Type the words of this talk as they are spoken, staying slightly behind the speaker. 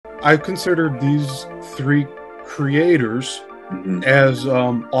I considered these three creators as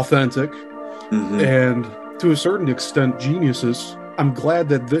authentic and to a certain extent geniuses. I'm glad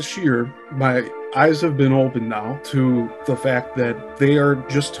that this year my eyes have been opened now to the fact that they are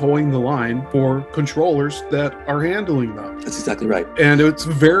just towing the line for controllers that are handling them. That's exactly right. And it's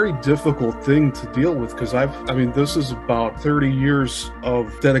a very difficult thing to deal with because I mean, this is about 30 years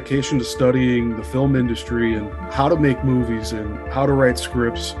of dedication to studying the film industry and how to make movies and how to write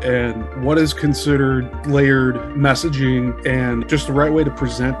scripts and what is considered layered messaging and just the right way to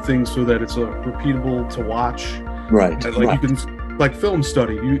present things so that it's repeatable to watch. Right. And like you can, like film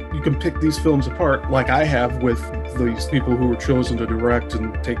study, you can pick these films apart like I have with these people who were chosen to direct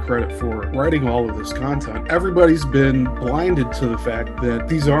and take credit for writing all of this content. Everybody's been blinded to the fact that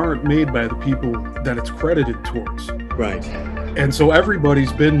these aren't made by the people that it's credited towards. Right. And so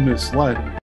everybody's been misled.